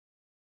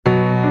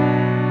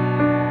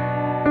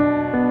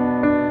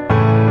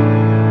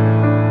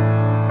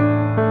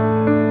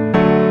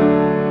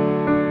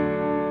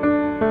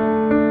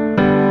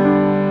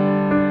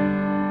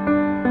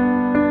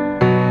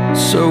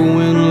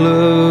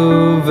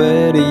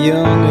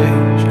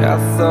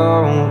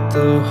thought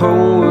the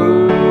whole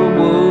world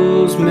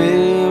was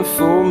meant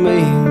for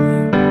me.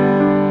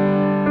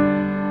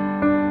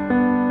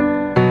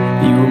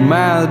 You were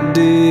my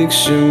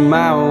addiction,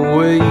 my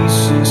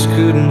oasis,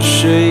 couldn't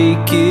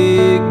shake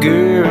it,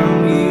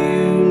 girl.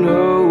 You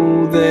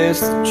know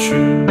that's the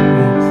truth.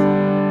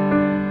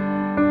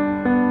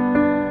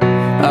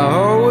 I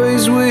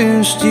always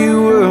wished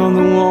you were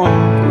the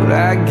one, but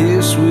I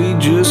guess we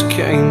just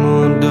came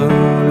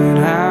undone, and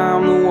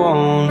I'm the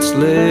one that's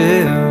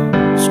left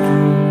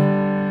screwed.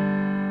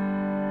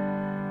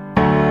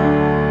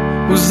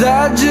 Was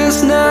I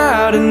just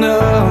not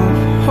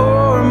enough,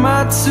 or am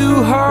I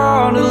too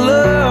hard to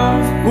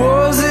love?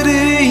 Was it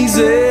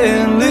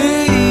easy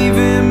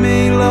leaving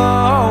me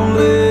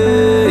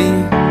lonely?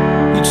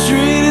 You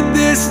treated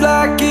this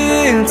like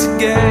it's a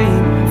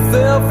game. I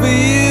fell for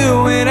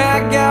you and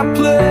I got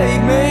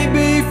played.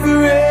 Maybe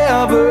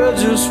forever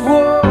just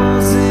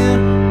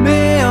wasn't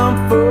meant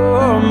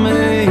for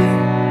me.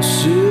 I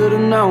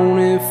should've known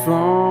it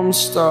from the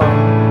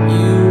start.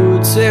 You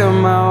would tear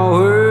my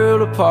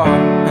world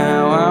apart.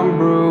 Now I'm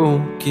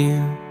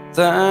broken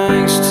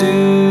thanks to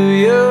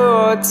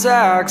your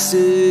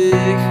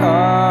toxic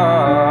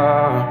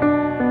heart.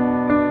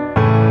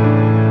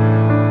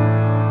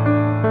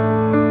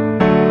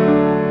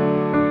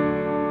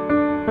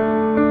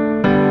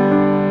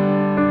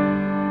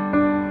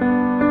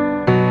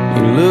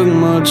 You look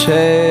much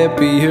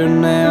happier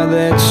now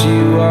that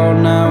you are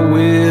not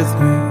with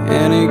me,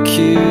 and it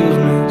kills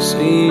me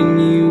seeing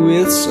you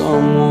with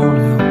someone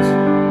else.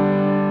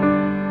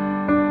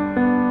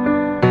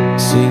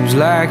 Seems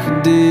like you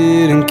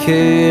didn't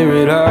care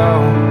at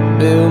all.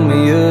 Build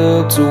me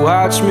up to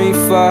watch me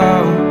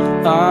fall.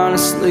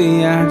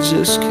 Honestly, I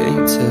just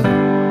can't tell.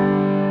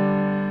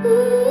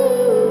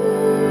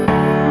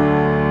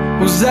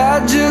 Was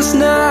I just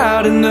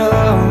not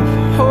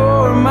enough,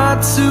 or am I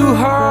too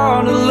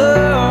hard to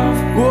love?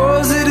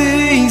 Was it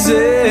easy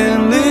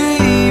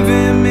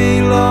leaving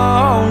me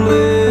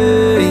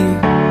lonely?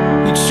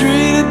 You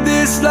treated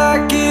this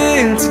like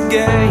it's a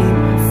game.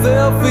 I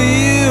fell for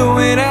you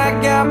and I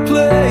got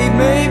played.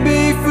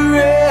 Maybe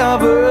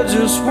forever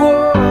just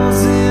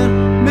wasn't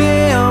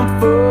meant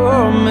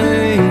for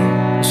me.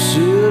 I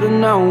should've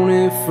known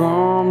it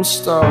from the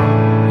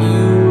start.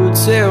 You would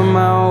tear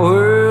my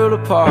world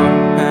apart.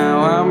 Now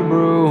I'm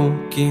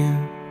broken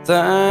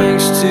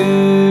thanks to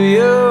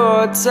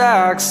your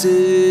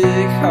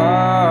toxic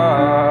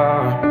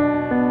heart.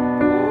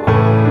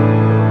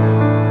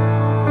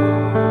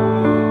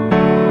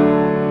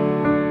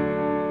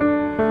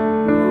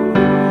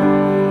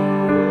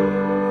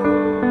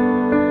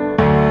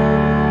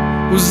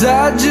 Was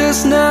I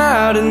just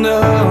not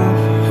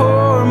enough,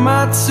 or am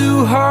I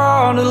too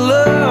hard to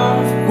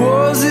love?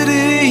 Was it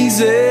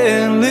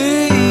easy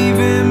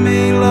leaving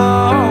me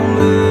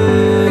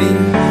lonely?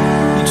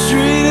 You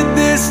treated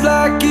this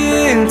like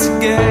it's a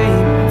game.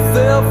 I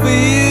fell for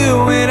you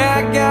and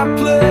I got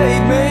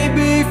played.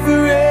 Maybe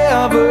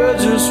forever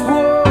just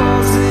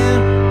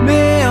wasn't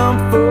meant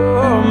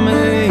for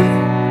me.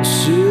 I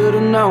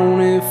should've known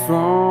it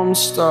from the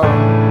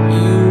start.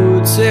 You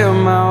would tear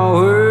my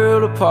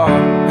world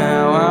apart.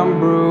 Now I'm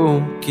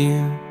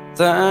broken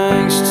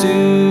thanks to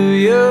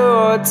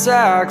your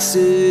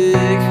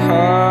toxic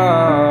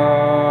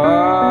heart.